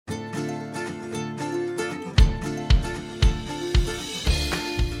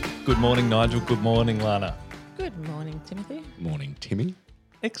Good morning, Nigel. Good morning, Lana. Good morning, Timothy. Morning, Timmy.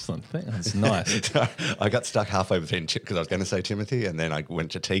 Excellent. That's nice. I got stuck halfway between because I was going to say Timothy, and then I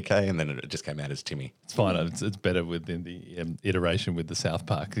went to TK, and then it just came out as Timmy. It's fine. It's better within the iteration with the South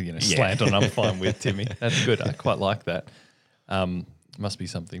Park, slant on. I'm fine with Timmy. That's good. I quite like that. Must be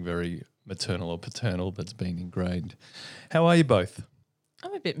something very maternal or paternal that's been ingrained. How are you both?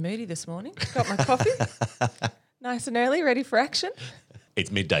 I'm a bit moody this morning. Got my coffee. Nice and early, ready for action. It's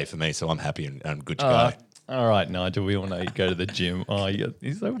midday for me, so I'm happy and I'm good to go. All right, Nigel, we all know you go to the gym. Oh, you're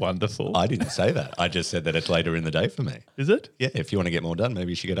so wonderful. I didn't say that. I just said that it's later in the day for me. Is it? Yeah, if you want to get more done,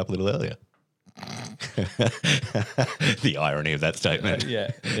 maybe you should get up a little earlier. The irony of that statement.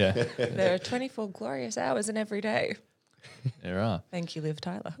 Yeah. There are 24 glorious hours in every day. There are. Thank you, Liv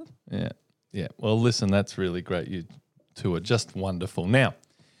Tyler. Yeah. Well, listen, that's really great. You two are just wonderful. Now,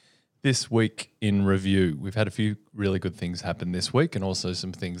 this week in review, we've had a few really good things happen this week and also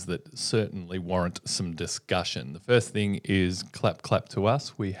some things that certainly warrant some discussion. The first thing is clap to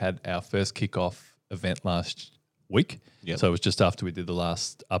us. We had our first kickoff event last week. Yep. So it was just after we did the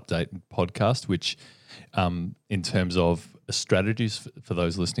last update podcast, which in terms of strategies for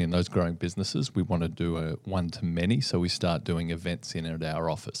those listening and those growing businesses, we want to do a one-to-many. So we start doing events in at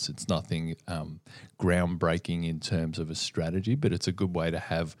our office. It's nothing groundbreaking in terms of a strategy, but it's a good way to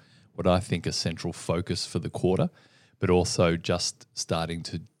have what I think a central focus for the quarter, but also just starting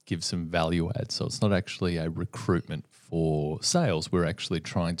to give some value add. So it's not actually a recruitment for sales. We're actually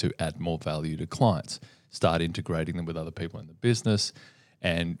trying to add more value to clients, start integrating them with other people in the business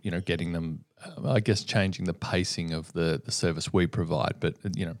and, getting them, changing the pacing of the service we provide. But,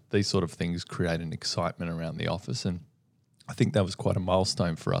 these sort of things create an excitement around the office. And I think that was quite a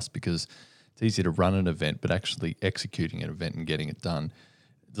milestone for us because it's easy to run an event, but actually executing an event and getting it done,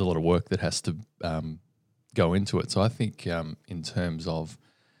 there's a lot of work that has to go into it. So I think in terms of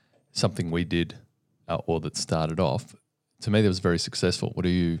something we did or that started off, to me that was very successful. What are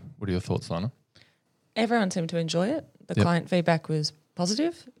your thoughts, Lana? Everyone seemed to enjoy it. The client feedback was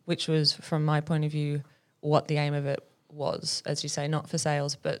positive, which was, from my point of view, what the aim of it was. As you say, not for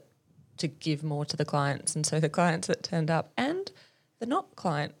sales, but to give more to the clients. And so the clients that turned up and the not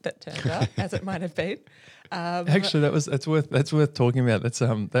client that turned up, as it might have been. Actually, that's worth talking about. That's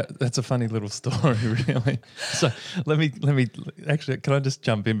a funny little story, really. So let me actually, can I just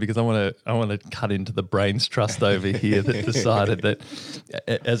jump in because I want to cut into the brains trust over here that decided that,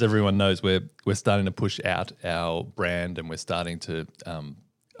 as everyone knows, we're starting to push out our brand and we're starting to,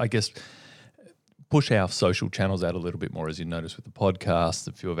 push our social channels out a little bit more, as you notice with the podcast,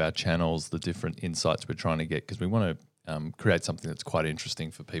 a few of our channels, the different insights we're trying to get because we want to create something that's quite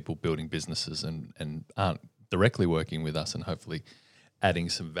interesting for people building businesses and aren't directly working with us and hopefully adding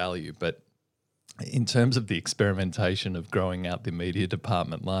some value. But in terms of the experimentation of growing out the media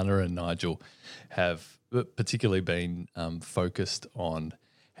department, Lana and Nigel have particularly been focused on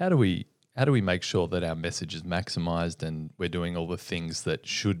how do we make sure that our message is maximised and we're doing all the things that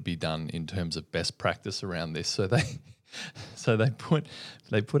should be done in terms of best practice around this. So they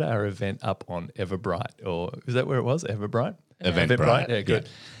put our event up on Everbright, or is that where it was? Everbright? Eventbrite. Yeah, good.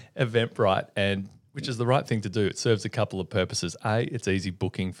 Yeah. Eventbrite, and which is the right thing to do. It serves a couple of purposes. A, it's easy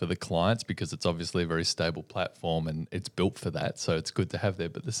booking for the clients because it's obviously a very stable platform and it's built for that, so it's good to have there.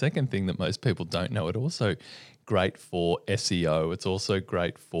 But the second thing that most people don't know, it's also great for SEO. It's also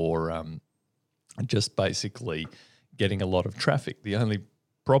great for just basically getting a lot of traffic. The only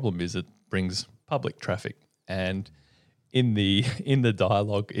problem is it brings public traffic, and in the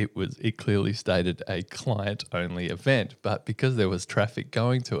dialogue, it clearly stated a client-only event, but because there was traffic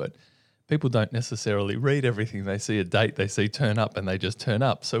going to it, people don't necessarily read everything. They see a date, they see turn up, and they just turn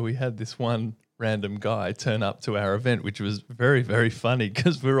up. So we had this one random guy turn up to our event, which was very, very funny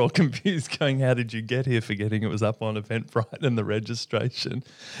because we were all confused going, how did you get here, forgetting it was up on Eventbrite and the registration.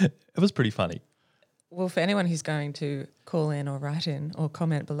 It was pretty funny. Well, for anyone who's going to call in or write in or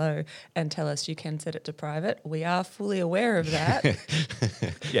comment below and tell us you can set it to private, we are fully aware of that.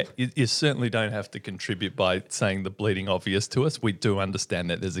 Yeah, you certainly don't have to contribute by saying the bleeding obvious to us. We do understand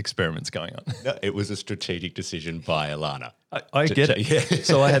that there's experiments going on. No, it was a strategic decision by Elana. I get it. Yeah.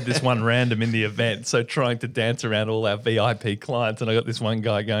 So I had this one random in the event, so trying to dance around all our VIP clients, and I got this one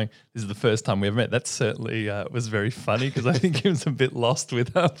guy going, this is the first time we ever met. That certainly was very funny because I think he was a bit lost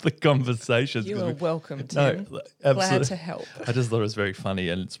with the conversations. You are welcome, Tim. No, glad to help. I just thought it was very funny,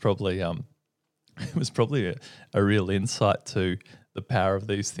 and it's probably it was probably a real insight to the power of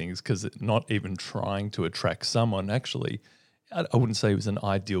these things because not even trying to attract someone, actually I wouldn't say he was an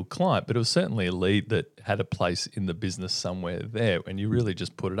ideal client, but it was certainly a lead that had a place in the business somewhere there, and you really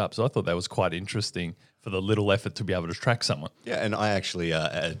just put it up. So I thought that was quite interesting for the little effort to be able to track someone. Yeah, and I actually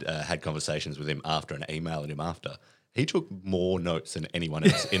had conversations with him after and emailed him after. He took more notes than anyone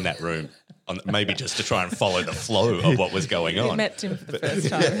else in that room, maybe just to try and follow the flow of what was going on. We met Tim for the first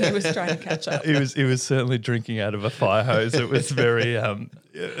time. He was trying to catch up. He was certainly drinking out of a fire hose. It was very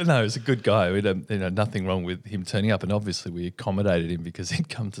no, he was a good guy. We had nothing wrong with him turning up, and obviously we accommodated him because he'd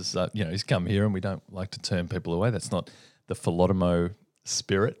come to he's come here, and we don't like to turn people away. That's not the Philotimo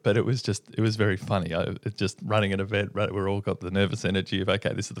spirit, but it was very funny. Just running an event, right, we're all got the nervous energy of,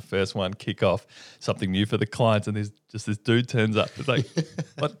 okay, this is the first one, kick off, something new for the clients, and there's just this dude turns up. It's like,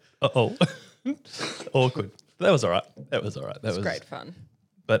 what? Uh-oh. Awkward. That was all right. That was Great fun.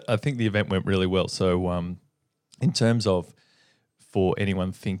 But I think the event went really well. So in terms of for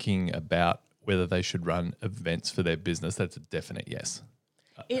anyone thinking about whether they should run events for their business, that's a definite yes.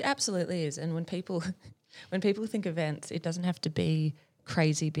 It absolutely is. And when people think events, it doesn't have to be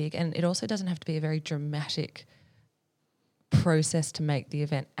crazy big, and it also doesn't have to be a very dramatic process to make the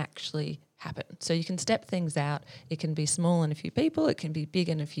event actually happen. So you can step things out. It can be small and a few people. It can be big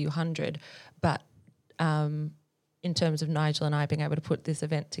and a few hundred. But in terms of Nigel and I being able to put this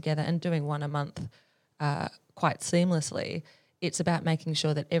event together and doing one a month quite seamlessly, it's about making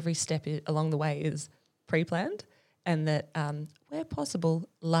sure that every step along the way is pre-planned, and that where possible,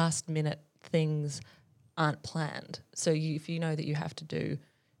 last-minute things aren't planned. So if you know that you have to do,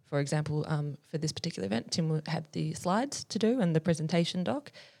 for example, for this particular event, Tim had the slides to do and the presentation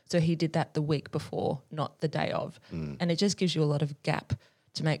doc. So he did that the week before, not the day of. And it just gives you a lot of gap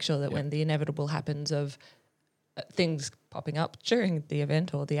to make sure that when the inevitable happens of things popping up during the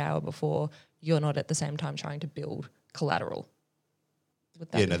event or the hour before, you're not at the same time trying to build collateral.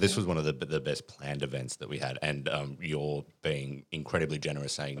 This was one of the best planned events that we had, and you're being incredibly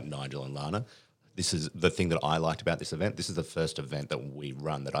generous saying Nigel and Lana. This is the thing that I liked about this event. This is the first event that we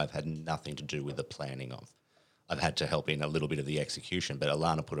run that I've had nothing to do with the planning of. I've had to help in a little bit of the execution, but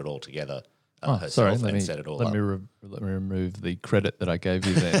Elana put it all together herself and set it all up. Let me remove the credit that I gave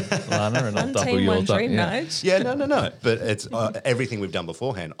you there, Elana, and I'll double yours up. Yeah, no. But it's everything we've done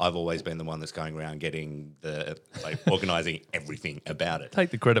beforehand. I've always been the one that's going around getting organising everything about it. Take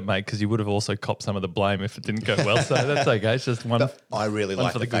the credit, mate, because you would have also copped some of the blame if it didn't go well. So that's okay. It's just one. But I really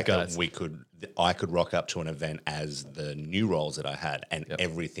like the fact guys. that I could rock up to an event as the new roles that I had, and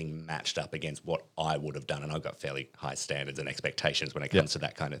everything matched up against what I would have done. And I've got fairly high standards and expectations when it comes to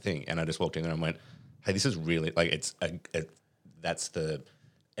that kind of thing. And I just walked in there and went, "Hey, this is really that's the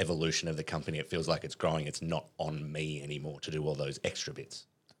evolution of the company. It feels like it's growing. It's not on me anymore to do all those extra bits."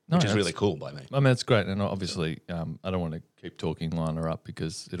 Which is really cool by me. I mean, it's great. And obviously, I don't want to keep talking Lana up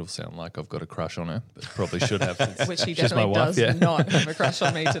because it'll sound like I've got a crush on her, but probably should have. Which he definitely does not have a crush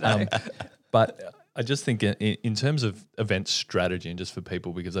on me today. But I just think in terms of event strategy and just for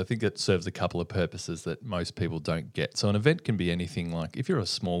people, because I think it serves a couple of purposes that most people don't get. So an event can be anything like, if you're a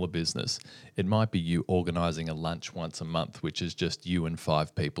smaller business, it might be you organising a lunch once a month, which is just you and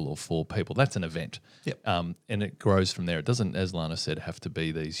 5 people or 4 people. That's an event. Yep. And it grows from there. It doesn't, as Lana said, have to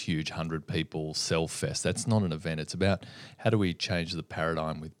be these huge 100 people self-fest. That's not an event. It's about how do we change the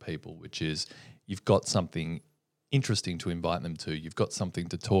paradigm with people, which is you've got something interesting to invite them to. You've got something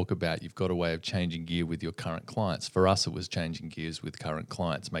to talk about. You've got a way of changing gear with your current clients. For us, it was changing gears with current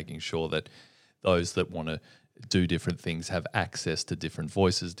clients, making sure that those that want to do different things have access to different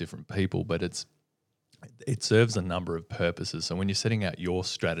voices, different people, but it serves a number of purposes. So when you're setting out your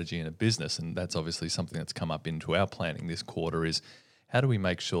strategy in a business, and that's obviously something that's come up into our planning this quarter, is how do we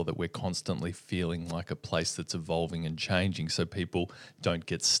make sure that we're constantly feeling like a place that's evolving and changing so people don't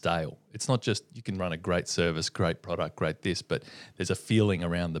get stale? It's not just you can run a great service, great product, great this, but there's a feeling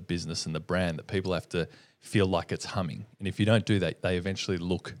around the business and the brand that people have to feel like it's humming. And if you don't do that, they eventually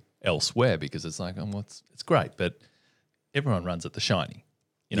look elsewhere because it's like, it's great, but everyone runs at the shiny,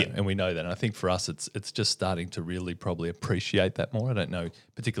 and we know that. And I think for us, it's just starting to really probably appreciate that more. I don't know,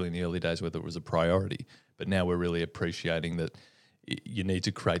 particularly in the early days, whether it was a priority, but now we're really appreciating that you need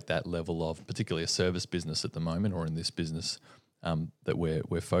to create that level of, particularly a service business at the moment, or in this business that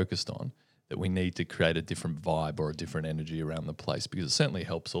we're focused on, that we need to create a different vibe or a different energy around the place, because it certainly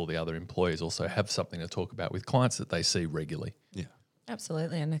helps all the other employees also have something to talk about with clients that they see regularly. Yeah,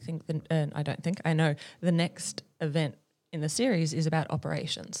 absolutely. And I think I know the next event in the series is about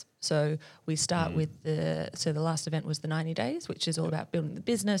operations. So we start with the last event was the 90 days, which is all about building the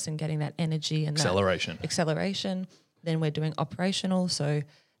business and getting that energy and acceleration. Then we're doing operational, so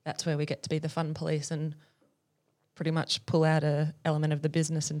that's where we get to be the fun police and pretty much pull out a element of the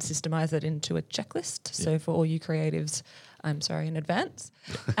business and systemize it into a checklist. So for all you creatives I'm sorry in advance.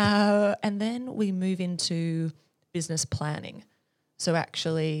 And then we move into business planning. So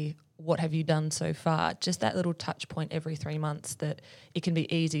actually, what have you done so far? Just that little touch point every 3 months that it can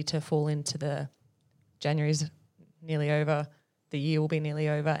be easy to fall into the January's nearly over, the year will be nearly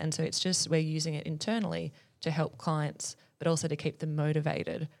over. And so it's just we're using it internally to help clients, but also to keep them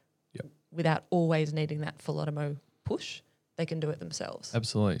motivated without always needing that Philotimo push. They can do it themselves.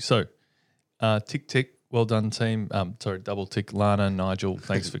 Absolutely. So tick, tick. Well done, team. Double tick, Lana, Nigel.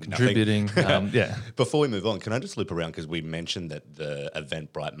 Thanks for contributing. Before we move on, can I just loop around because we mentioned that the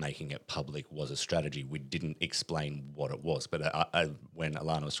Eventbrite making it public was a strategy. We didn't explain what it was, but when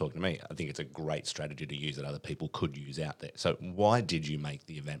Elana was talking to me, I think it's a great strategy to use that other people could use out there. So why did you make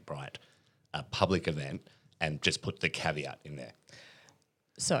the Eventbrite a public event and just put the caveat in there?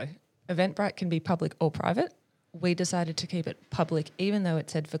 So Eventbrite can be public or private. We decided to keep it public even though it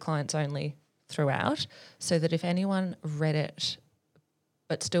said for clients only throughout, so that if anyone read it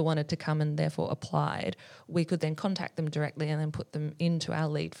but still wanted to come and therefore applied, we could then contact them directly and then put them into our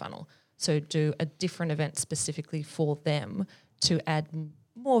lead funnel. So do a different event specifically for them to add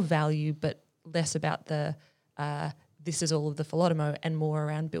more value but less about the this is all of the Philotimo and more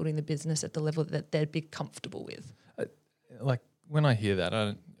around building the business at the level that they'd be comfortable with. Like when I hear that,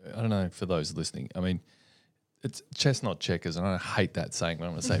 I don't know for those listening, I mean, it's chestnut checkers, and I hate that saying when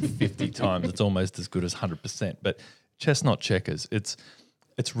I'm going to say 50 times. It's almost as good as 100%. But chestnut checkers, it's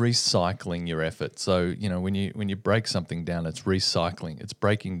recycling your effort. So when you break something down, it's recycling. It's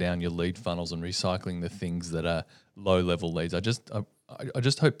breaking down your lead funnels and recycling the things that are low level leads. I just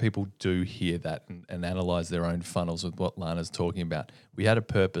hope people do hear that and analyze their own funnels with what Lana's talking about. We had a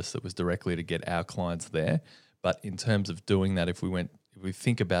purpose that was directly to get our clients there, but in terms of doing that, if we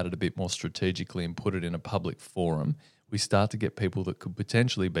think about it a bit more strategically and put it in a public forum, we start to get people that could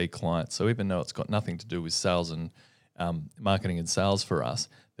potentially be clients. So even though it's got nothing to do with sales and marketing and sales for us,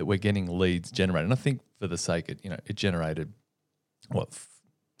 that we're getting leads generated. And I think for the sake of, it generated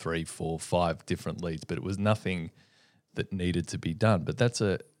 3, 4, 5 different leads, but it was nothing that needed to be done. But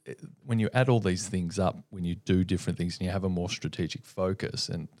when you add all these things up, when you do different things and you have a more strategic focus,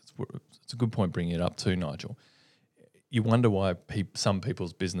 and it's a good point bringing it up too, Nigel. You wonder why some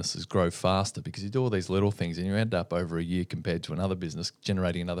people's businesses grow faster, because you do all these little things and you end up over a year compared to another business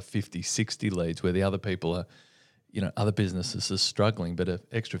generating another 50, 60 leads where the other people are, other businesses are struggling, but an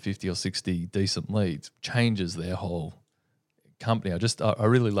extra 50 or 60 decent leads changes their whole company. I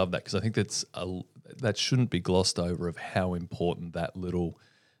really love that because I think that shouldn't be glossed over of how important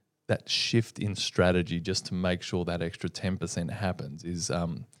that shift in strategy just to make sure that extra 10% happens is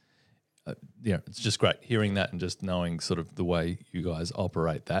it's just great hearing that and just knowing sort of the way you guys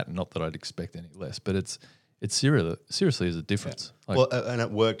operate that. And not that I'd expect any less, but it's seriously is a difference. Yeah. And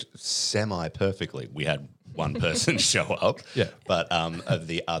it worked semi-perfectly. We had one person show up, but of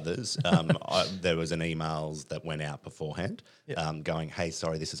the others, there was an emails that went out beforehand going, hey,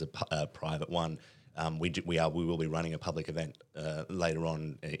 sorry, this is a private one. We will be running a public event later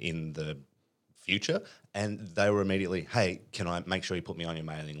on in the future, and they were immediately, hey, can I make sure you put me on your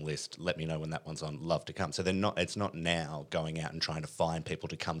mailing list? Let me know when that one's on. Love to come. So it's not now going out and trying to find people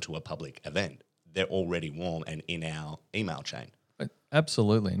to come to a public event. They're already warm and in our email chain.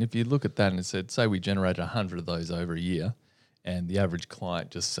 Absolutely. And if you look at that and it said, say we generated 100 of those over a year, and the average client,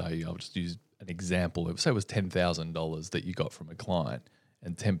 just say, I'll just use an example, say it was $10,000 that you got from a client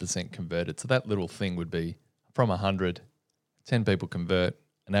and 10% converted. So that little thing would be from 100, 10 people convert,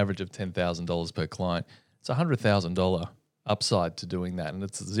 an average of $10,000 per client. It's a $100,000 upside to doing that, and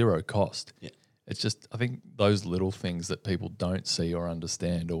it's zero cost. Yeah. It's just, I think those little things that people don't see or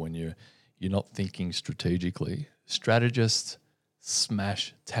understand, or when you're not thinking strategically. Strategists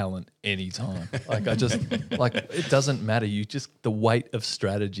smash talent anytime. It doesn't matter. The weight of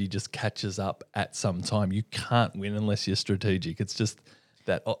strategy just catches up at some time. You can't win unless you're strategic. It's just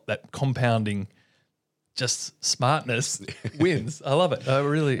that compounding. Just smartness wins. I love it.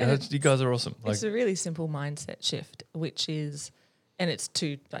 You guys are awesome. It's a really simple mindset shift, which is, and it's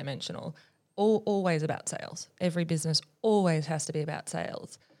 2-dimensional, always about sales. Every business always has to be about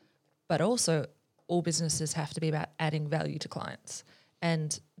sales, but also all businesses have to be about adding value to clients.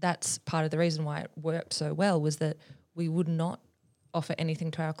 And that's part of the reason why it worked so well, was that we would not offer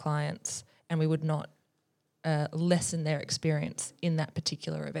anything to our clients and we would not lessen their experience in that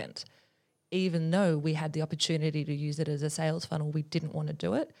particular event. Even though we had the opportunity to use it as a sales funnel, we didn't want to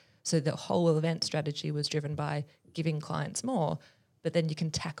do it. So the whole event strategy was driven by giving clients more, but then you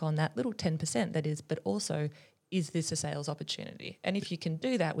can tack on that little 10% that is, but also, is this a sales opportunity? And if you can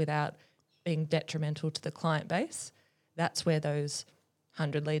do that without being detrimental to the client base, that's where those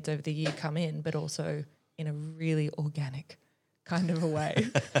 100 leads over the year come in, but also in a really organic kind of a way.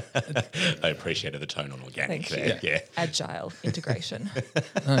 I appreciated the tone on organic Thank there. you. Yeah. Agile integration.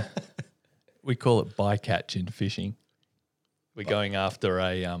 We call it bycatch in fishing. We're going after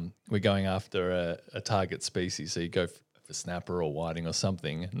a target species. So you go for snapper or whiting or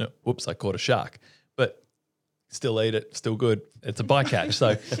something. No, whoops, I caught a shark. But still eat it, still good. It's a bycatch.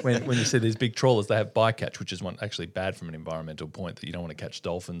 So when you see these big trawlers, they have bycatch, which is one actually bad from an environmental point, that you don't want to catch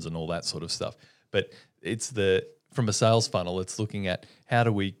dolphins and all that sort of stuff. But it's from a sales funnel, it's looking at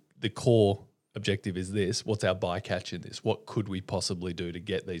the core objective is this, what's our bycatch in this? What could we possibly do to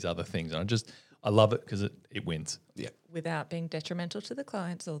get these other things? And I love it because it wins. Yeah. Without being detrimental to the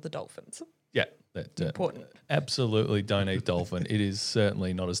clients or the dolphins. Yeah. Important. Absolutely don't eat dolphin. It is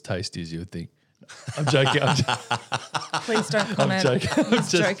certainly not as tasty as you would think. I'm joking. Please don't comment. I'm joking.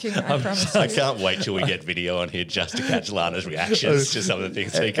 He's joking, I promise I you. can't wait till we get video on here just to catch Lana's reactions to some of the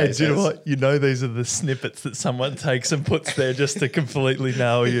things TK And says. do you know what? You know these are the snippets that someone takes and puts there just to completely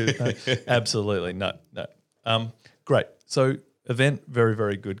nail you. No, absolutely. No. Great. So event, very,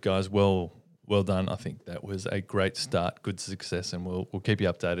 very good, guys. Well done. I think that was a great start, good success, and we'll keep you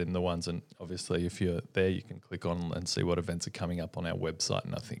updated in the ones. And obviously, if you're there, you can click on and see what events are coming up on our website.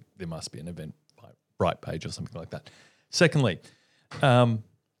 And I think there must be an event Bright page or something like that. Secondly,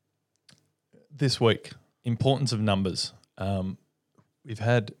 this week, importance of numbers. We've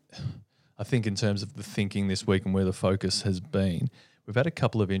had, I think in terms of the thinking this week and where the focus has been, we've had a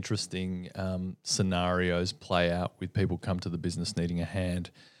couple of interesting scenarios play out with people come to the business needing a hand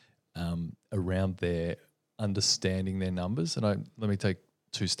around their understanding their numbers. And let me take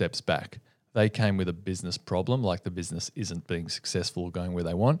 2 steps back. They came with a business problem, like the business isn't being successful or going where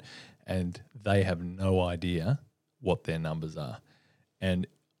they want, and they have no idea what their numbers are. And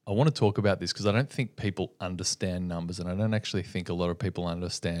I want to talk about this because I don't think people understand numbers, and I don't actually think a lot of people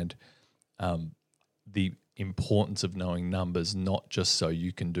understand the importance of knowing numbers, not just so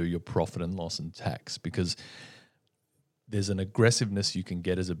you can do your profit and loss and tax, because there's an aggressiveness you can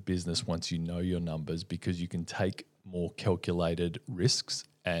get as a business once you know your numbers, because you can take more calculated risks.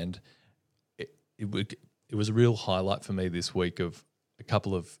 And it was a real highlight for me this week of a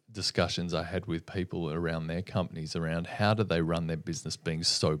couple of discussions I had with people around their companies around how do they run their business being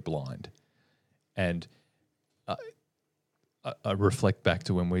so blind. And I reflect back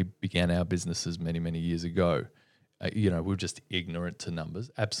to when we began our businesses many, many years ago. We were just ignorant to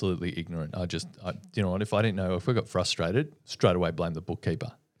numbers, absolutely ignorant. You know what, if I didn't know, if we got frustrated, straight away blame the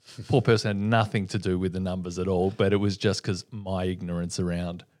bookkeeper. Poor person had nothing to do with the numbers at all, but it was just because my ignorance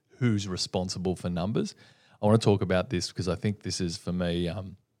around who's responsible for numbers. I want to talk about this because I think this is, for me,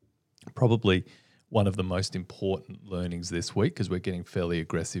 probably one of the most important learnings this week, because we're getting fairly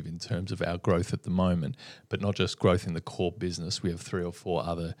aggressive in terms of our growth at the moment, but not just growth in the core business. We have 3 or 4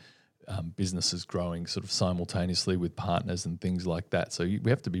 other businesses growing sort of simultaneously with partners and things like that. So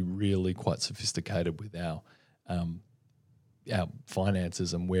we have to be really quite sophisticated with our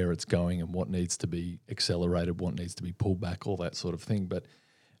finances and where it's going and what needs to be accelerated, what needs to be pulled back, all that sort of thing. But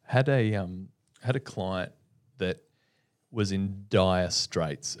had a client that was in dire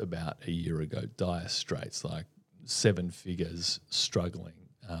straits about a year ago, dire straits, like 7 figures, struggling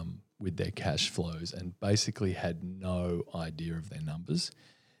with their cash flows, and basically had no idea of their numbers.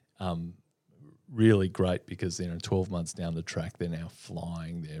 Really great because 12 months down the track, they're now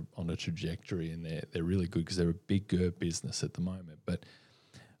flying, they're on a trajectory, and they're really good because they're a bigger business at the moment. But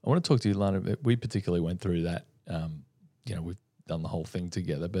I want to talk to you, Elana. We particularly went through that. We've done the whole thing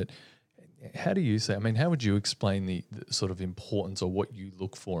together, but how do you say, how would you explain the sort of importance or what you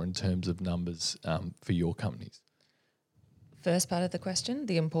look for in terms of numbers for your companies? First part of the question,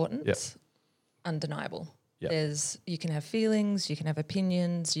 the importance, Yep. Undeniable. Yep. You can have feelings, you can have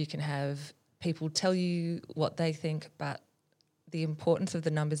opinions, you can have people tell you what they think, but the importance of the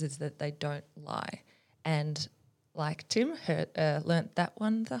numbers is that they don't lie. And like Tim, learnt that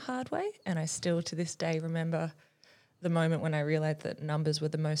one the hard way, and I still to this day remember the moment when I realised that numbers were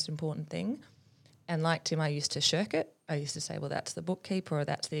the most important thing. And like Tim, I used to shirk it. I used to say, well, that's the bookkeeper or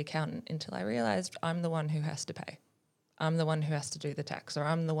that's the accountant, until I realised I'm the one who has to pay. I'm the one who has to do the tax, or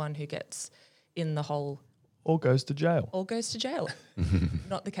I'm the one who gets in the whole... Or goes to jail.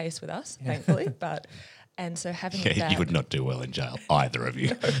 Not the case with us, thankfully. And so having that... You would not do well in jail, either of you.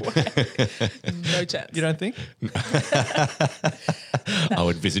 No chance. You don't think? I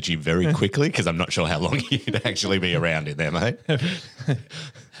would visit you very quickly because I'm not sure how long you'd actually be around in there, mate.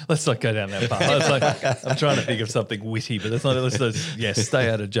 Let's not go down that path. I'm trying to think of something witty, but it's not. Let's stay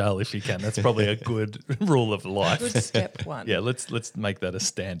out of jail if you can. That's probably a good rule of life. Good step one. Yeah, let's make that a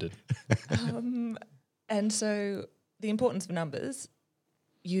standard. And so the importance of numbers,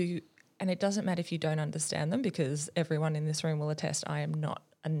 you And it doesn't matter if you don't understand them, because everyone in this room will attest I am not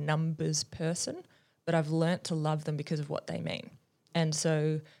a numbers person, but I've learnt to love them because of what they mean. And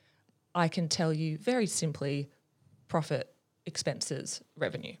so I can tell you very simply profit, expenses,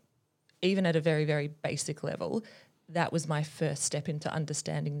 revenue. Even at a very, very basic level, that was my first step into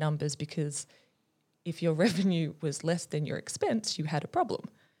understanding numbers, because if your revenue was less than your expense, you had a problem.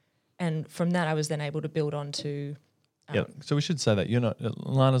 And from that, I was then able to build on to... So we should say that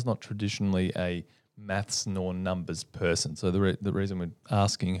Elana's not traditionally a maths nor numbers person. So the reason we're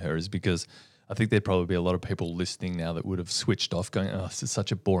asking her is because I think there'd probably be a lot of people listening now that would have switched off going, oh, this is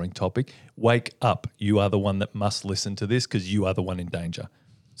such a boring topic. Wake up. You are the one that must listen to this because you are the one in danger.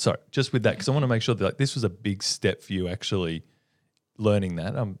 So just with that, because I want to make sure that this was a big step for you actually learning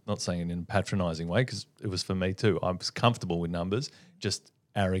that. I'm not saying it in a patronising way, because it was for me too. I was comfortable with numbers, just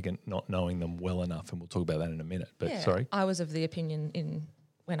arrogant not knowing them well enough, and we'll talk about that in a minute. But sorry. I was of the opinion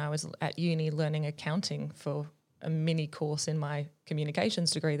when I was at uni learning accounting for a mini course in my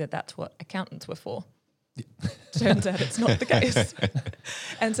communications degree that's what accountants were for. Yeah. Turns out it's not the case.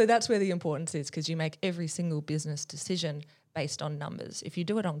 And so that's where the importance is, because you make every single business decision based on numbers. If you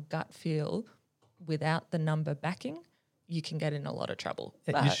do it on gut feel without the number backing, you can get in a lot of trouble.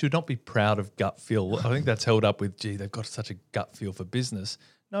 You should not be proud of gut feel. I think that's held up with, they've got such a gut feel for business.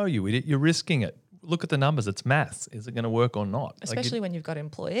 No, you idiot, you're risking it. Look at the numbers. It's maths. Is it going to work or not? Especially when you've got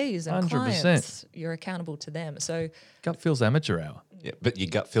employees and 100%. Clients, you're accountable to them. So gut feel's amateur hour. Yeah, but your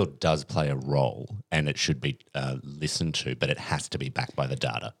gut feel does play a role, and it should be listened to, but it has to be backed by the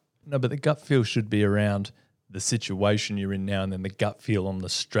data. No, but the gut feel should be around the situation you're in now, and then the gut feel on the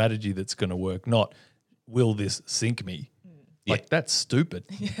strategy that's going to work, not will this sink me? Like, that's stupid.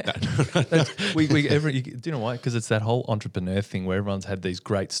 Yeah. Do you know why? Because it's that whole entrepreneur thing where everyone's had these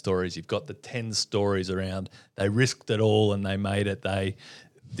great stories. You've got the 10 stories around they risked it all and they made it. They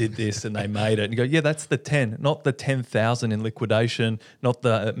did this and they made it. And you go, yeah, that's the 10, not the 10,000 in liquidation, not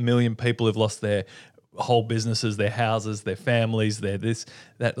the 1 million people who've lost their whole businesses, their houses, their families, their this,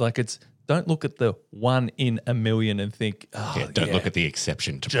 that. Like, it's, don't look at the 1 in 1 million and think, don't look at the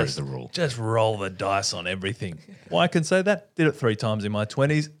exception to prove the rule. Just roll the dice on everything. Well, I can say that. Did it 3 times in my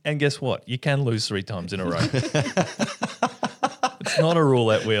 20s, and guess what? You can lose 3 times in a row. It's not a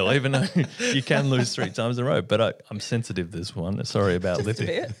roulette wheel, even though you can lose 3 times in a row. But I'm sensitive this one. Sorry about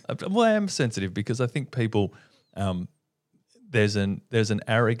lifting. Well, I am sensitive because I think people there's an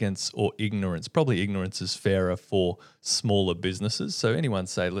arrogance or ignorance. Probably ignorance is fairer for smaller businesses. So anyone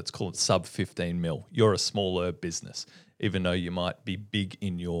say, let's call it sub 15 mil. You're a smaller business, even though you might be big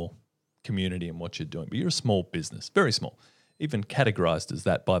in your community and what you're doing. But you're a small business, very small, even categorized as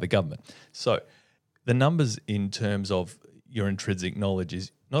that by the government. So the numbers in terms of your intrinsic knowledge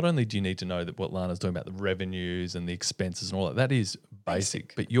is not only do you need to know that what Lana's doing about the revenues and the expenses and all that is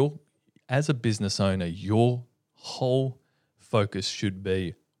basic. But as a business owner, your whole focus should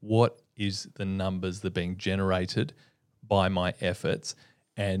be, what is the numbers that are being generated by my efforts,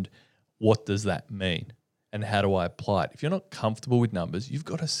 and what does that mean, and how do I apply it? If you're not comfortable with numbers, you've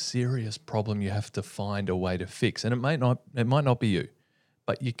got a serious problem you have to find a way to fix, and it might not be you,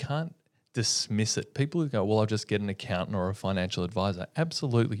 but you can't dismiss it. People who go, well, I'll just get an accountant or a financial advisor.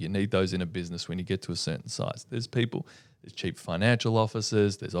 Absolutely, you need those in a business when you get to a certain size. There's chief financial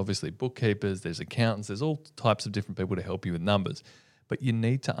officers, there's obviously bookkeepers, there's accountants, there's all types of different people to help you with numbers. But you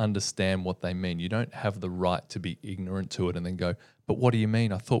need to understand what they mean. You don't have the right to be ignorant to it and then go, but what do you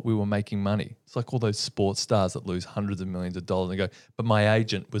mean? I thought we were making money. It's like all those sports stars that lose hundreds of millions of dollars and go, but my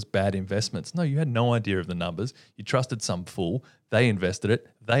agent was bad investments. No, you had no idea of the numbers. You trusted some fool. They invested it.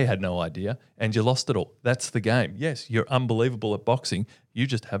 They had no idea, and you lost it all. That's the game. Yes, you're unbelievable at boxing. You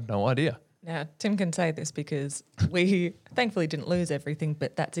just have no idea. Now, Tim can say this because we thankfully didn't lose everything,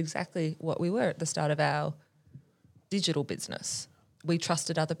 but that's exactly what we were at the start of our digital business. We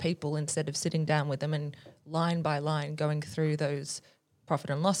trusted other people instead of sitting down with them and line by line going through those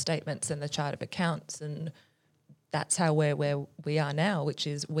profit and loss statements and the chart of accounts, and that's how we're where we are now, which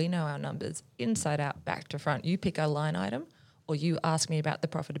is we know our numbers inside out, back to front. You pick a line item or you ask me about the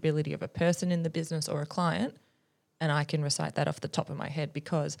profitability of a person in the business or a client, and I can recite that off the top of my head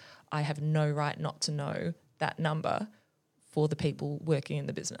because I have no right not to know that number for the people working in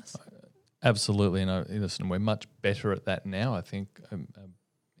the business. Absolutely. And listen, we're much better at that now. I think,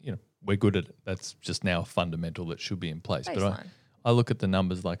 we're good at it. That's just now a fundamental that should be in place. Baseline. But I look at the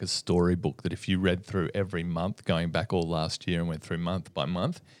numbers like a storybook that if you read through every month, going back all last year and went through month by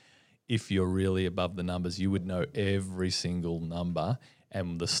month, if you're really above the numbers, you would know every single number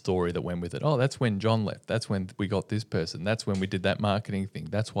and the story that went with it. Oh, that's when John left. That's when we got this person. That's when we did that marketing thing.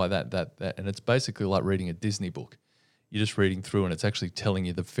 That's why that. And it's basically like reading a Disney book. you're just reading through and it's actually telling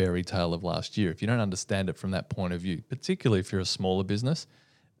you the fairy tale of last year. If you don't understand it from that point of view, particularly if you're a smaller business,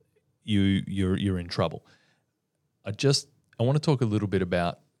 you're in trouble. I want to talk a little bit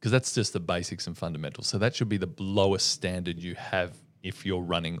about, because that's just the basics and fundamentals. So that should be the lowest standard you have if you're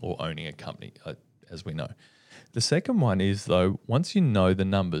running or owning a company, as we know. The second one is, though, once you know the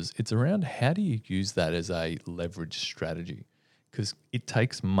numbers, it's around how do you use that as a leverage strategy, because it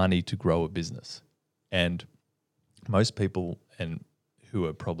takes money to grow a business. And most people who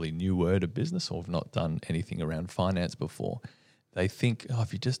are probably newer to business or have not done anything around finance before, they think,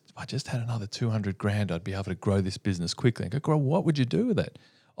 if I just had another 200 grand, I'd be able to grow this business quickly. And go, grow, what would you do with it?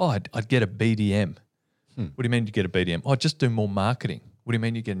 I'd get a BDM. What do you mean you get a BDM? Just do more marketing. What do you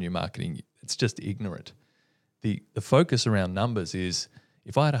mean you get new marketing? It's just ignorant. The focus around numbers is,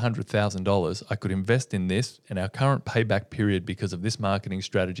 if I had $100,000, I could invest in this, and our current payback period, because of this marketing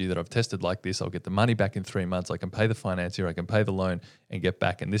strategy that I've tested like this, I'll get the money back in 3 months. I can pay the financier, I can pay the loan and get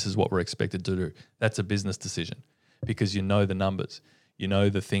back. And this is what we're expected to do. That's a business decision, because you know the numbers. You know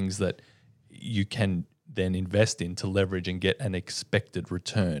the things that you can then invest in to leverage and get an expected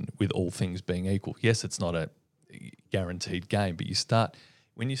return, with all things being equal. Yes, it's not a guaranteed game, but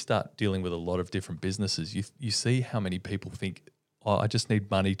when you start dealing with a lot of different businesses, you see how many people think, I just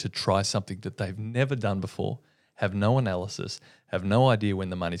need money to try something that they've never done before, have no analysis, have no idea when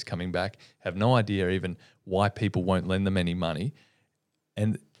the money's coming back, have no idea even why people won't lend them any money.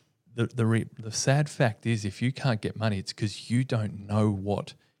 And the sad fact is, if you can't get money, it's because you don't know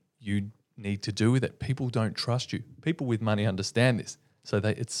what you need to do with it. People don't trust you. People with money understand this. So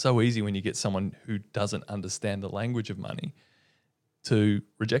it's so easy when you get someone who doesn't understand the language of money to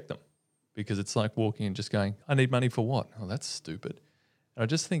reject them, because it's like walking and just going, I need money for what? Oh, that's stupid. And I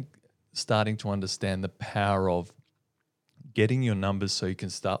just think starting to understand the power of getting your numbers so you can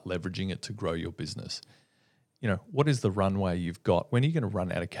start leveraging it to grow your business. What is the runway you've got? When are you going to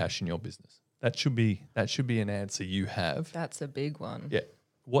run out of cash in your business? That should be an answer you have. That's a big one. Yeah.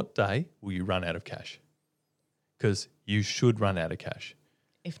 What day will you run out of cash? Because you should run out of cash.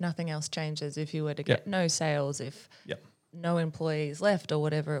 If nothing else changes, if you were to get no sales, if no employees left or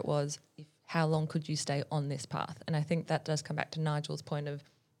whatever it was, how long could you stay on this path? And I think that does come back to Nigel's point of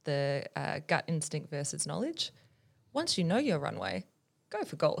the gut instinct versus knowledge. Once you know your runway, go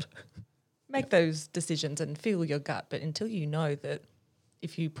for gold. Make those decisions and feel your gut. But until you know that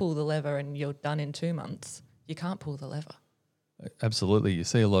if you pull the lever and you're done in 2 months, you can't pull the lever. Absolutely. You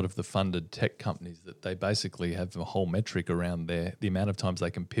see a lot of the funded tech companies that they basically have a whole metric around the amount of times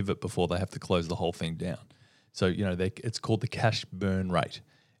they can pivot before they have to close the whole thing down. So, it's called the cash burn rate.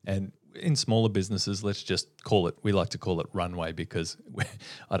 And in smaller businesses, let's just we like to call it runway, because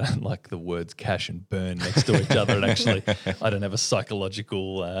I don't like the words cash and burn next to each other. And actually, I don't have a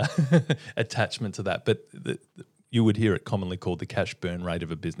psychological attachment to that. But you would hear it commonly called the cash burn rate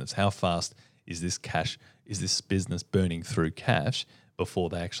of a business. How fast is this business burning through cash before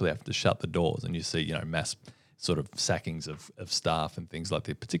they actually have to shut the doors? And you see, mass sort of sackings of staff and things like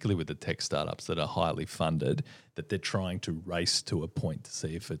that, particularly with the tech startups that are highly funded, that they're trying to race to a point to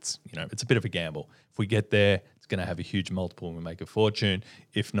see if it's a bit of a gamble. If we get there, it's going to have a huge multiple and we make a fortune.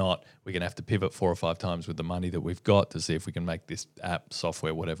 If not, we're going to have to pivot 4 or 5 times with the money that we've got to see if we can make this app,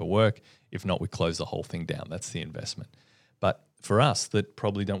 software, whatever work. If not, we close the whole thing down. That's the investment. But for us that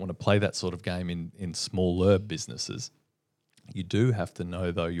probably don't want to play that sort of game in smaller businesses, you do have to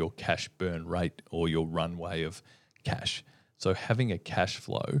know, though, your cash burn rate or your runway of cash. So having a cash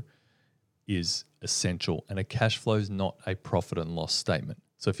flow is essential, and a cash flow is not a profit and loss statement.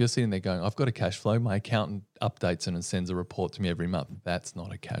 So if you're sitting there going, I've got a cash flow, my accountant updates it and sends a report to me every month, that's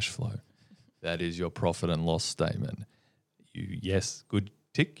not a cash flow. That is your profit and loss statement. Yes, good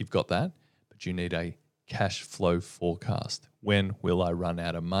tick, you've got that, but you need a cash flow forecast. When will I run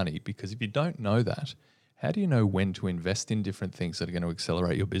out of money? Because if you don't know that, how do you know when to invest in different things that are going to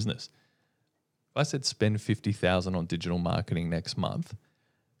accelerate your business? If I said spend $50,000 on digital marketing next month,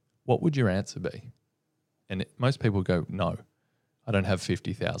 what would your answer be? And most people go, no, I don't have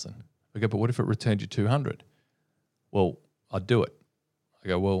 50,000. I go, but what if it returned you 200? Well, I'd do it. I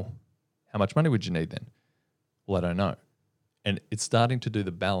go, well, how much money would you need then? Well, I don't know. And it's starting to do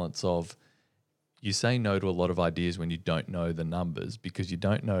the balance of, you say no to a lot of ideas when you don't know the numbers, because you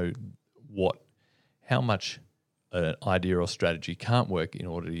don't know how much an idea or strategy can't work in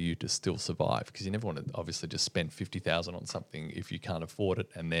order for you to still survive, because you never want to obviously just spend 50,000 on something if you can't afford it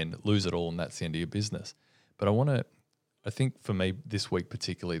and then lose it all and that's the end of your business. But I think for me this week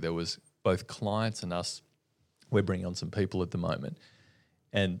particularly, there was both clients and us, we're bringing on some people at the moment,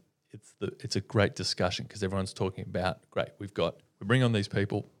 and it's a great discussion because everyone's talking about, great, we bring on these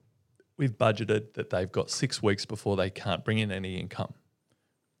people, we've budgeted that they've got 6 weeks before they can't bring in any income.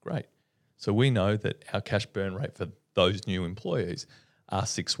 Great. So we know that our cash burn rate for those new employees are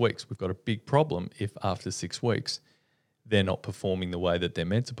 6 weeks. We've got a big problem if after 6 weeks they're not performing the way that they're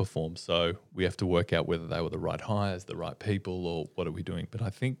meant to perform. So we have to work out whether they were the right hires, the right people, or what are we doing. But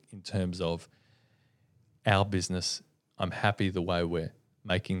I think in terms of our business, I'm happy the way we're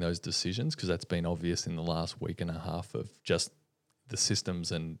making those decisions, because that's been obvious in the last week and a half of just the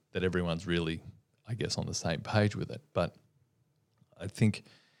systems and that everyone's really, I guess, on the same page with it. But I think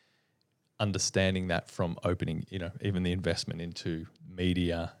understanding that from opening, even the investment into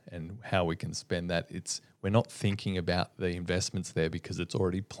media and how we can spend that, we're not thinking about the investments there because it's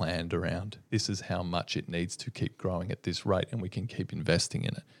already planned around this is how much it needs to keep growing at this rate and we can keep investing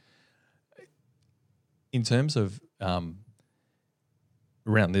in it. In terms of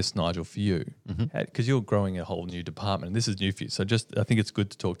around this, Nigel, for you, because you're growing a whole new department and this is new for you. So I think it's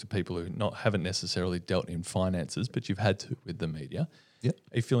good to talk to people who haven't necessarily dealt in finances, but you've had to with the media. Yep.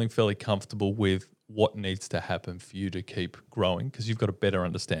 Are you feeling fairly comfortable with what needs to happen for you to keep growing? Because you've got a better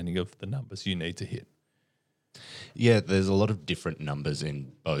understanding of the numbers you need to hit. Yeah, there's a lot of different numbers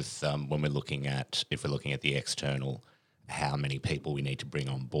in both when we're looking at, if we're looking at the external, how many people we need to bring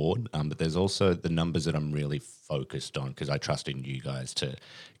on board. But there's also the numbers that I'm really focused on, because I trust in you guys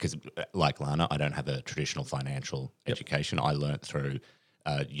because like Lana, I don't have a traditional financial education. I learnt through,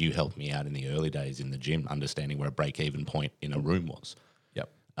 you helped me out in the early days in the gym, understanding where a break-even point in a room was.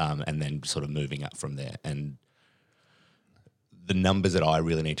 And then sort of moving up from there. And the numbers that I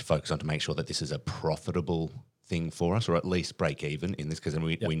really need to focus on to make sure that this is a profitable thing for us, or at least break even in this, because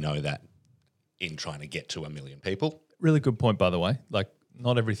we know that in trying to get to 1 million people. Really good point, by the way. Like,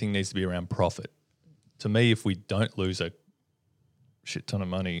 not everything needs to be around profit. To me, if we don't lose a shit ton of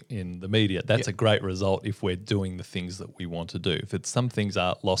money in the media, that's a great result if we're doing the things that we want to do. If it's some things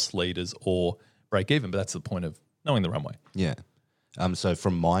are loss leaders or break even, but that's the point of knowing the runway. Yeah. So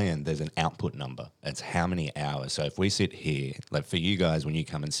from my end, there's an output number. It's how many hours. So if we sit here, like for you guys, when you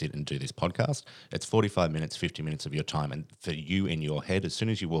come and sit and do this podcast, it's 45 minutes, 50 minutes of your time. And for you in your head, as soon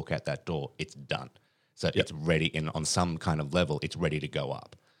as you walk out that door, it's done. So it's ready, and on some kind of level, it's ready to go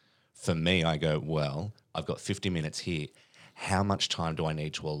up. For me, I go, well, I've got 50 minutes here. How much time do I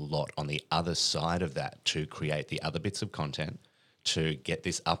need to allot on the other side of that to create the other bits of content, to get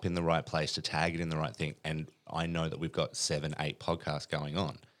this up in the right place, to tag it in the right thing? And I know that we've got 7, 8 podcasts going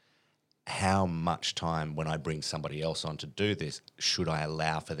on. How much time, when I bring somebody else on to do this, should I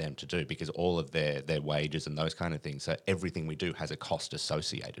allow for them to do? Because all of their wages and those kind of things, so everything we do has a cost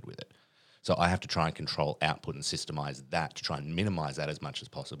associated with it. So I have to try and control output and systemize that to try and minimize that as much as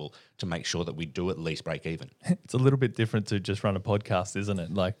possible to make sure that we do at least break even. It's a little bit different to just run a podcast, isn't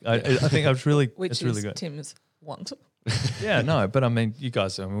it? Like, I think I was really, which it's is really good. Tim's want. Yeah, no, but I mean, you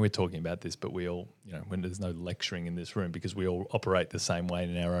guys, we're talking about this, but we all, when there's no lecturing in this room, because we all operate the same way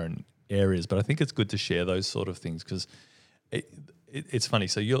in our own areas. But I think it's good to share those sort of things, because it's funny.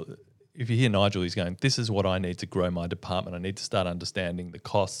 So if you hear Nigel, he's going, this is what I need to grow my department. I need to start understanding the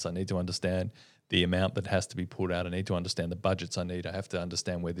costs. I need to understand the amount that has to be put out. I need to understand the budgets I need. I have to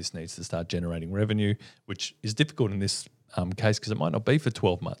understand where this needs to start generating revenue, which is difficult in this case because it might not be for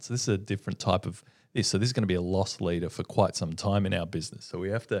 12 months. This is a different type of this. So this is going to be a loss leader for quite some time in our business. So we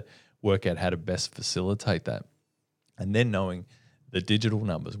have to work out how to best facilitate that. And then knowing the digital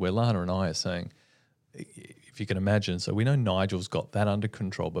numbers, where Lana and I are saying, if you can imagine, so we know Nigel's got that under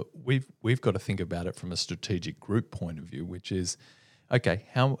control, but we've got to think about it from a strategic group point of view, which is, okay,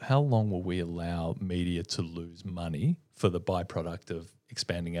 how long will we allow media to lose money for the byproduct of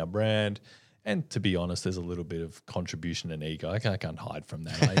expanding our brand? And to be honest, there's a little bit of contribution and ego. I can't hide from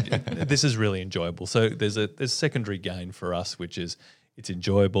that. This is really enjoyable. So there's secondary gain for us, which is it's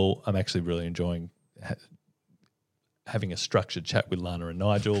enjoyable. I'm actually really enjoying having a structured chat with Lana and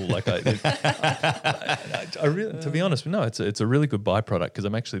Nigel. Like I really, to be honest, no, it's a really good byproduct because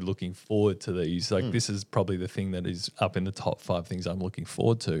I'm actually looking forward to these. Like this is probably the thing that is up in the top 5 things I'm looking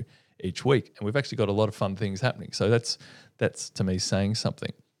forward to each week, and we've actually got a lot of fun things happening. So that's to me saying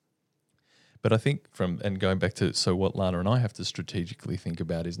something. But I think and going back to, so what Lana and I have to strategically think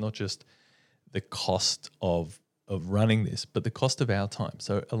about is not just the cost of running this, but the cost of our time.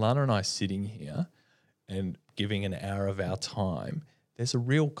 So Elana and I sitting here and giving an hour of our time, there's a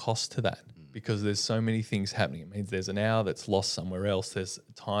real cost to that because there's so many things happening. It means there's an hour that's lost somewhere else. There's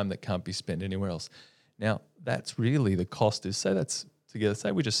time that can't be spent anywhere else. Now, that's really the cost is, say that's together,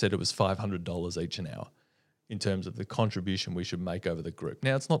 say we just said it was $500 each an hour. in terms of the contribution we should make over the group.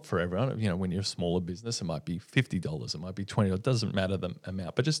 Now, it's not for everyone. You know, when you're a smaller business, it might be $50, it might be $20. It doesn't matter the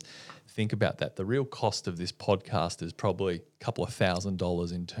amount, but just think about that. The real cost of this podcast is probably a couple of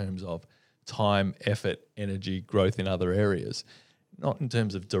 $1,000s in terms of time, effort, energy, growth in other areas. Not in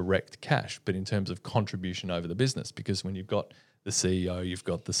terms of direct cash, but in terms of contribution over the business. Because when you've got the CEO, you've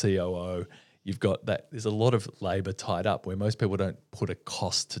got the COO, you've got that, there's a lot of labor tied up where most people don't put a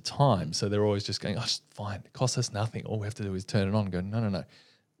cost to time. So they're always just going, oh, it's fine, it costs us nothing. All we have to do is turn it on and go, no.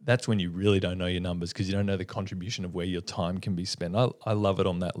 That's when you really don't know your numbers because you don't know the contribution of where your time can be spent. I love it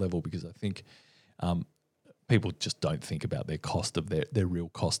on that level because I think people just don't think about their cost of their real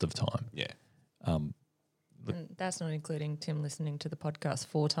cost of time. Yeah. And that's not including Tim listening to the podcast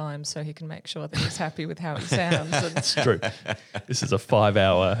 4 times so he can make sure that he's happy with how it sounds. It's true. This is a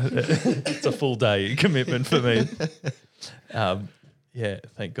 5-hour, it's a full day commitment for me. Yeah,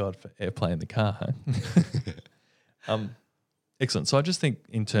 thank God for AirPlay in the car. Huh? Excellent. So I just think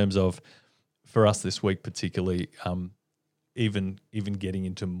in terms of, for us this week particularly, even getting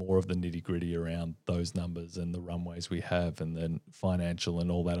into more of the nitty-gritty around those numbers and the runways we have and then financial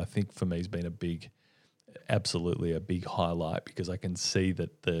and all that, I think for me has been absolutely a big highlight because I can see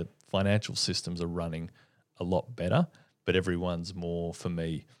that the financial systems are running a lot better, but everyone's more, for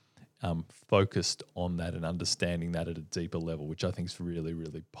me, focused on that and understanding that at a deeper level, which I think is really,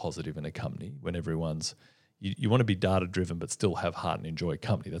 really positive in a company when everyone's, you want to be data-driven but still have heart and enjoy a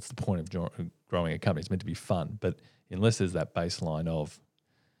company. That's the point of growing a company. It's meant to be fun, but unless there's that baseline of,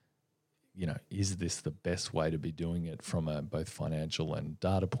 you know, is this the best way to be doing it from a both financial and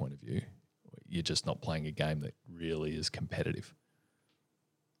data point of view, you're just not playing a game that really is competitive.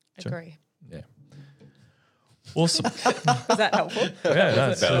 Agree. Yeah. Awesome. Was that helpful? Yeah,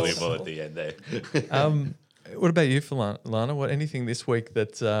 That's valuable at the end there. What about you, Elana? What anything this week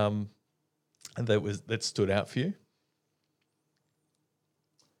that stood out for you?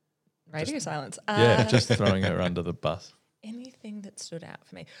 Radio silence. Just throwing her under the bus. Anything that stood out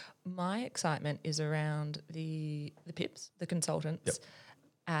for me. My excitement is around the PIPs, the consultants.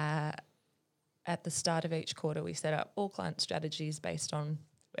 Yep. At the start of each quarter, we set up all client strategies based on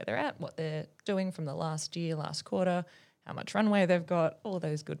where they're at, what they're doing from the last year, last quarter, how much runway they've got, all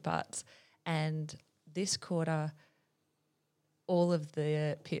those good parts. And this quarter, all of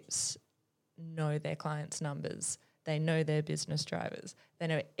the PIPs know their clients' numbers. They know their business drivers. They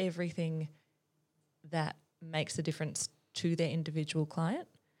know everything that makes a difference to their individual client.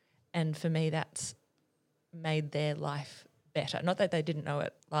 And for me, that's made their life better. Not that they didn't know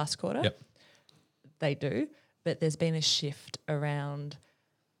it last quarter. Yep. They do, but there's been a shift around,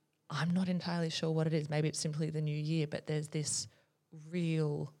 I'm not entirely sure what it is. Maybe it's simply the new year, but there's this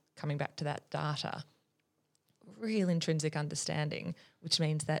real, coming back to that data, real intrinsic understanding, which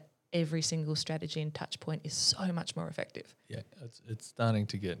means that every single strategy and touch point is so much more effective. Yeah, it's starting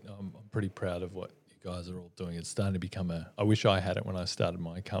to get, I'm pretty proud of what you guys are all doing. It's starting to become I wish I had it when I started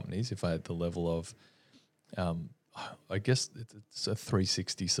my companies, if I had the level of, I guess it's a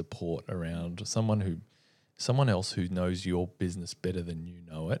 360 support around someone else who knows your business better than you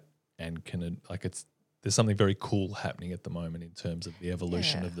know it and there's something very cool happening at the moment in terms of the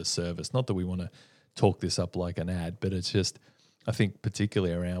evolution of the service. Not that we want to talk this up like an ad, but it's just, I think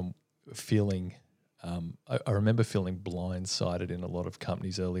particularly around feeling, I remember feeling blindsided in a lot of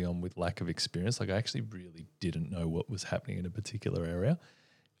companies early on with lack of experience. Like I actually really didn't know what was happening in a particular area,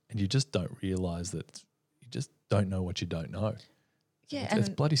 and you just don't realize that you just don't know what you don't know. Yeah, it's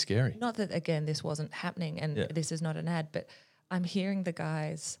bloody scary. Not that, again, this wasn't happening and this is not an ad, but I'm hearing the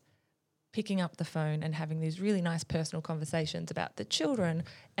guys picking up the phone and having these really nice personal conversations about the children,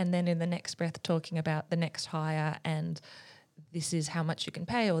 and then in the next breath talking about the next hire and this is how much you can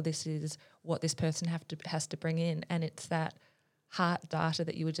pay, or this is what this person has to bring in. And it's that heart data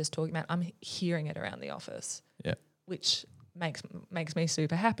that you were just talking about. I'm hearing it around the office, which makes me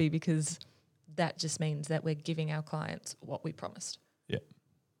super happy because that just means that we're giving our clients what we promised. Yeah.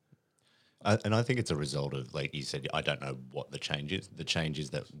 And I think it's a result of, like you said, I don't know what the change is. The change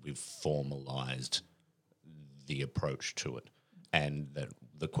is that we've formalised the approach to it, and that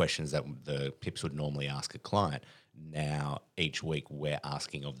the questions that the PIPs would normally ask a client, now each week we're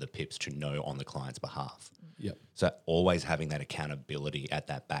asking of the PIPs to know on the client's behalf. Yep. So always having that accountability at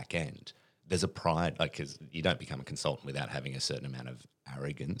that back end. There's a pride, like, because you don't become a consultant without having a certain amount of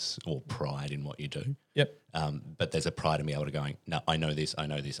arrogance or pride in what you do. Yep. But there's a pride in being able to going, no, I know this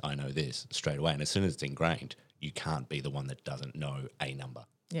straight away. And as soon as it's ingrained, you can't be the one that doesn't know a number.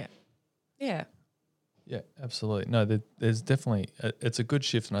 Yeah. Yeah. Yeah, absolutely. No, there's definitely, it's a good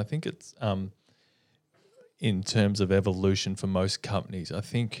shift. And I think it's, in terms of evolution for most companies, I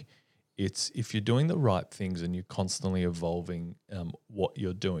think it's if you're doing the right things and you're constantly evolving what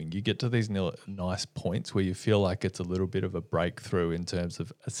you're doing, you get to these nice points where you feel like it's a little bit of a breakthrough in terms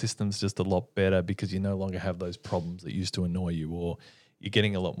of a system's just a lot better because you no longer have those problems that used to annoy you, or you're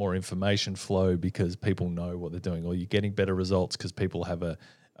getting a lot more information flow because people know what they're doing, or you're getting better results because people have a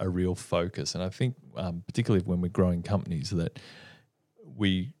real focus. And I think particularly when we're growing companies that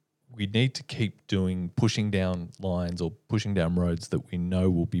we need to keep pushing down lines or pushing down roads that we know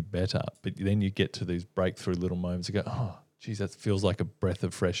will be better. But then you get to these breakthrough little moments and go, oh, geez, that feels like a breath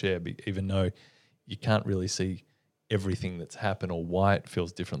of fresh air, even though you can't really see everything that's happened or why it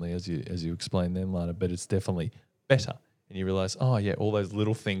feels differently as you explained then, Lana, but it's definitely better. And you realize, oh, yeah, all those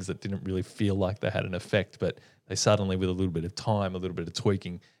little things that didn't really feel like they had an effect, but they suddenly, with a little bit of time, a little bit of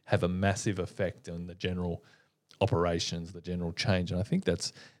tweaking, have a massive effect on the general operations, the general change. And I think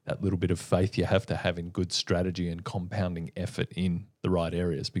that's that little bit of faith you have to have in good strategy and compounding effort in the right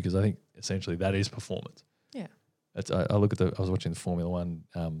areas, because I think essentially that is performance. Yeah. I look at I was watching the Formula One,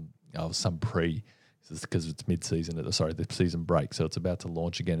 because it's mid-season, the season break, so it's about to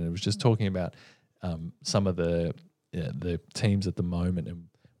launch again. And it was just talking about some of the teams at the moment and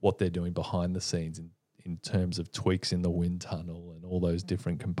what they're doing behind the scenes in terms of tweaks in the wind tunnel and all those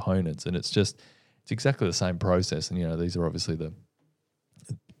different components. And it's exactly the same process. And, these are obviously the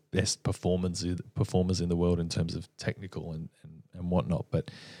best performers in the world in terms of technical and whatnot.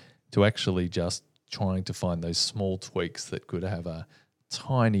 But to actually just trying to find those small tweaks that could have a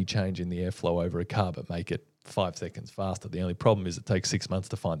tiny change in the airflow over a car but make it 5 seconds faster. The only problem is it takes 6 months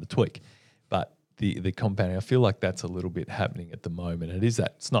to find the tweak. But the compounding, I feel like that's a little bit happening at the moment.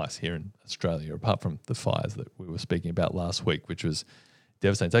 It's nice here in Australia, apart from the fires that we were speaking about last week, which was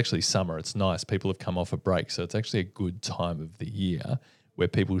devastating. It's actually summer. It's nice. People have come off a break. So it's actually a good time of the year where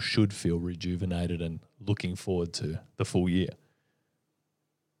people should feel rejuvenated and looking forward to the full year.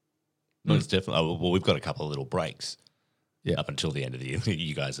 Most definitely. Well, we've got a couple of little breaks up until the end of the year.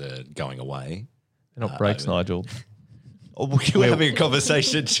 You guys are going away. They're not breaks, Nigel. We were having a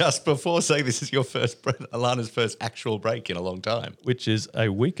conversation just before saying this is your Alana's first actual break in a long time. Which is a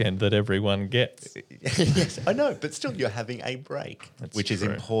weekend that everyone gets. Yes, I know, but still you're having a break, which is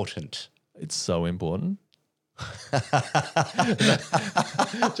important. It's so important.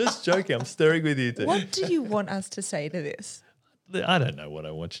 Just joking. I'm staring with you, too. What do you want us to say to this? I don't know what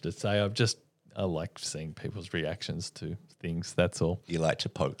I want you to say. I like seeing people's reactions to things. That's all. You like to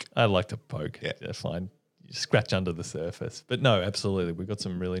poke. I like to poke. Yeah, fine. You scratch under the surface. But no, absolutely. We've got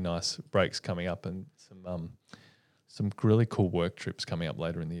some really nice breaks coming up and some really cool work trips coming up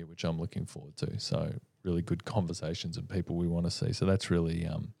later in the year, which I'm looking forward to. So really good conversations and people we want to see. So that's really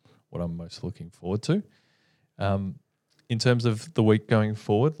what I'm most looking forward to. In terms of the week going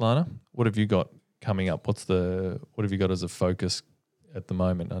forward, Lana, what have you got coming up? What have you got as a focus at the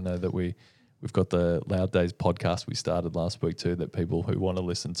moment? I know that we've got the Loud Days podcast we started last week too, that people who want to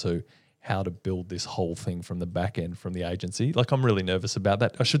listen to how to build this whole thing from the back end, from the agency. Like, I'm really nervous about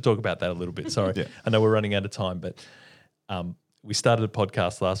that. I should talk about that a little bit. Sorry. Yeah. I know we're running out of time, but we started a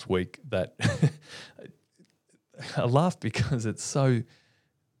podcast last week that I laugh because it's so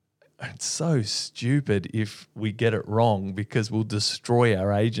stupid if we get it wrong, because we'll destroy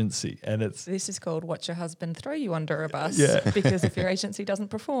our agency. And This is called Watch Your Husband Throw You Under a Bus. Yeah. Because if your agency doesn't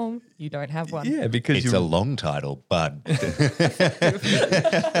perform, you don't have one. Yeah, because it's a long title, but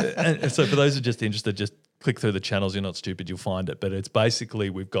and so for those who are just interested, just click through the channels. You're not stupid, you'll find it. But it's basically,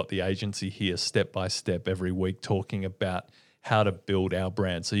 we've got the agency here step by step every week talking about how to build our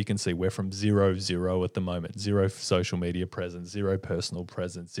brand. So you can see we're from 0 at the moment, 0 social media presence, 0 personal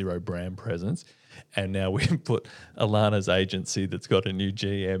presence, 0 brand presence. And now we've put Elana's agency that's got a new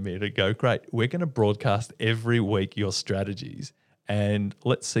GM here to go, great, we're going to broadcast every week your strategies and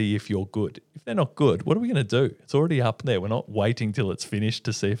let's see if you're good. If they're not good, what are we going to do? It's already up there. We're not waiting till it's finished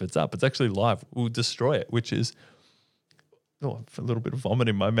to see if it's up. It's actually live. We'll destroy it, which is a little bit of vomit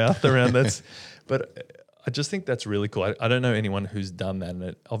in my mouth around this. But I just think that's really cool. I don't know anyone who's done that,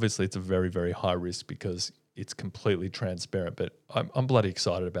 and obviously it's a very, very high risk because it's completely transparent. But I'm bloody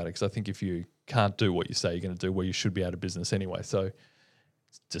excited about it because I think if you can't do what you say you're going to do, well, you should be out of business anyway. So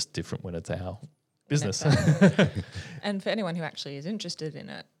it's just different when it's our business. And for anyone who actually is interested in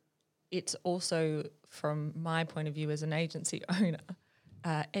it, it's also, from my point of view as an agency owner,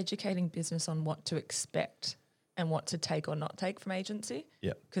 educating business on what to expect and what to take or not take from agency.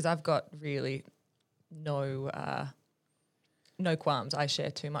 Yeah. Because I've got really no qualms. I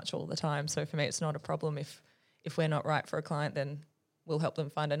share too much all the time. So for me, it's not a problem. If we're not right for a client, then we'll help them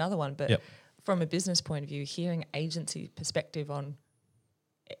find another one. But from a business point of view, hearing agency perspective on,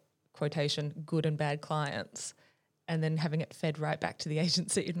 quotation, good and bad clients and then having it fed right back to the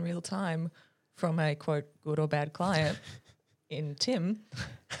agency in real time from a, quote, good or bad client in Tim.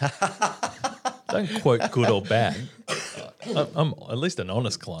 Don't quote good or bad. I'm at least an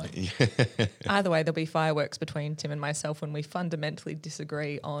honest client. Either way, there'll be fireworks between Tim and myself when we fundamentally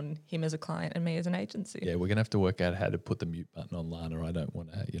disagree on him as a client and me as an agency. Yeah, we're going to have to work out how to put the mute button on Lana. I don't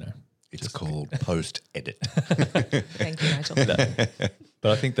want to, It's called post-edit. Thank you, Nigel.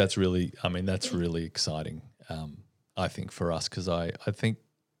 But I think that's really exciting, I think, for us, because I think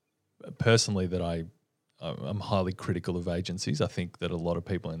personally that I'm highly critical of agencies. I think that a lot of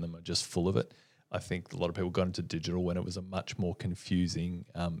people in them are just full of it. I think a lot of people got into digital when it was a much more confusing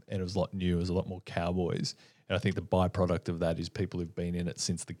and it was a lot new, it was a lot more cowboys. And I think the byproduct of that is people who've been in it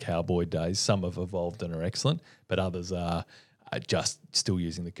since the cowboy days. Some have evolved and are excellent, but others are just still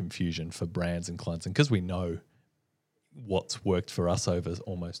using the confusion for brands and clients. And because we know what's worked for us over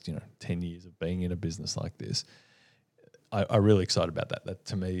almost 10 years of being in a business like this, I'm really excited about that. That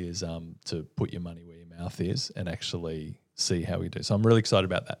to me is to put your money where your mouth is and actually see how we do. So I'm really excited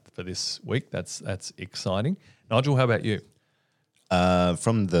about that for this week. That's exciting. Nigel, how about you?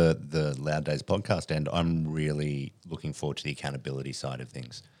 From the Loud Days podcast end, I'm really looking forward to the accountability side of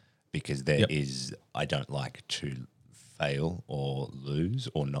things, because there is, I don't like to fail or lose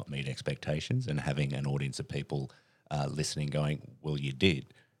or not meet expectations, and having an audience of people listening going, well, you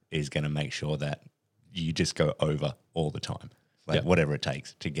did, is going to make sure that you just go over all the time, whatever it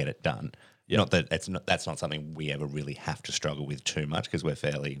takes to get it done. Not that that's not something we ever really have to struggle with too much, because we're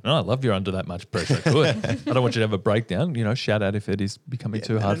fairly. No, I love you're under that much pressure. Good. I don't want you to have a breakdown. Shout out if it is becoming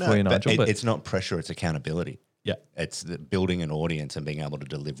too hard for you, Nigel. But it's not pressure; it's accountability. Yeah, it's building an audience and being able to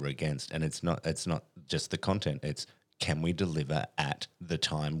deliver against. And it's not just the content. It's, can we deliver at the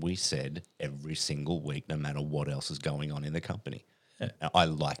time we said every single week, no matter what else is going on in the company? Yeah. I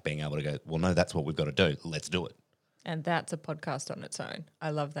like being able to go, well, no, that's what we've got to do. Let's do it. And that's a podcast on its own.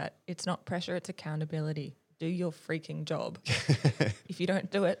 I love that. It's not pressure, it's accountability. Do your freaking job. If you don't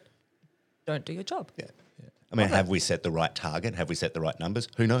do it, don't do your job. Yeah. I mean, have we set the right target? Have we set the right numbers?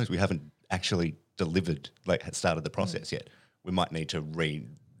 Who knows? We haven't actually delivered, started the process yet. We might need to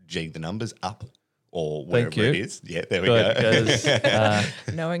rejig the numbers up or wherever it is. Yeah, there we go.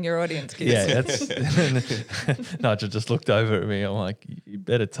 Knowing your audience, kids. Yeah, that's Nigel just looked over at me. I'm like, you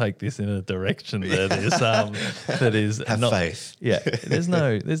better take this in a direction that is have not, faith. Yeah, there's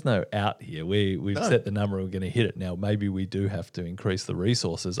no out here. We've set the number and we're going to hit it now. Maybe we do have to increase the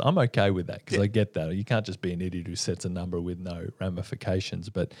resources. I'm okay with that, because I get that. You can't just be an idiot who sets a number with no ramifications.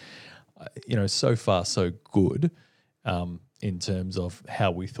 But so far so good. In terms of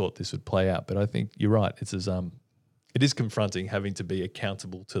how we thought this would play out. But I think you're right. It is confronting having to be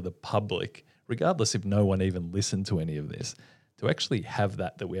accountable to the public, regardless if no one even listened to any of this, to actually have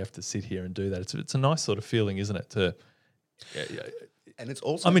that we have to sit here and do that. It's a nice sort of feeling, isn't it? And it's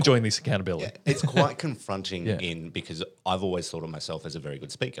also I'm enjoying this accountability. Yeah, it's quite confronting because I've always thought of myself as a very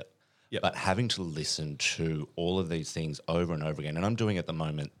good speaker. Yep. But having to listen to all of these things over and over again, and I'm doing at the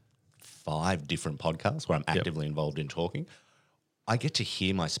moment 5 different podcasts where I'm actively involved in talking, I get to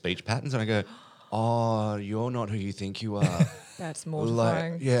hear my speech patterns and I go, oh, you're not who you think you are. That's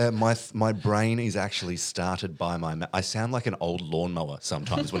mortifying. My brain is actually started by my mouth. I sound like an old lawnmower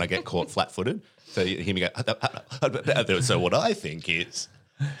sometimes when I get caught flat-footed. So you hear me go, so what I think is,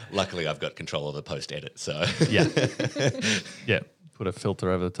 luckily I've got control of the post-edit. So yeah. Put a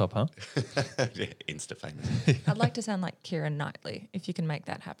filter over the top, huh? Insta-famous. I'd like to sound like Keira Knightley, if you can make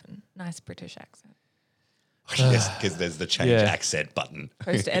that happen. Nice British accent. Yes, because there's the change accent button.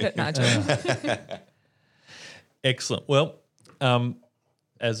 Post-edit, Nigel. Excellent. Well,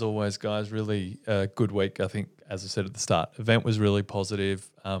 as always, guys, really good week. I think, as I said at the start, event was really positive.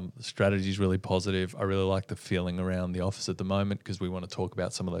 The strategy is really positive. I really like the feeling around the office at the moment, because we want to talk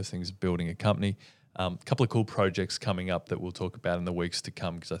about some of those things, building a company. A couple of cool projects coming up that we'll talk about in the weeks to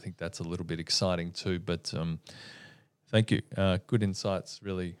come, because I think that's a little bit exciting too. But thank you. Good insights,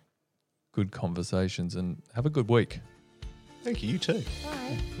 really good conversations, and have a good week. Thank you. You too.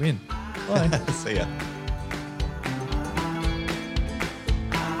 Bye. Win. Bye. See ya.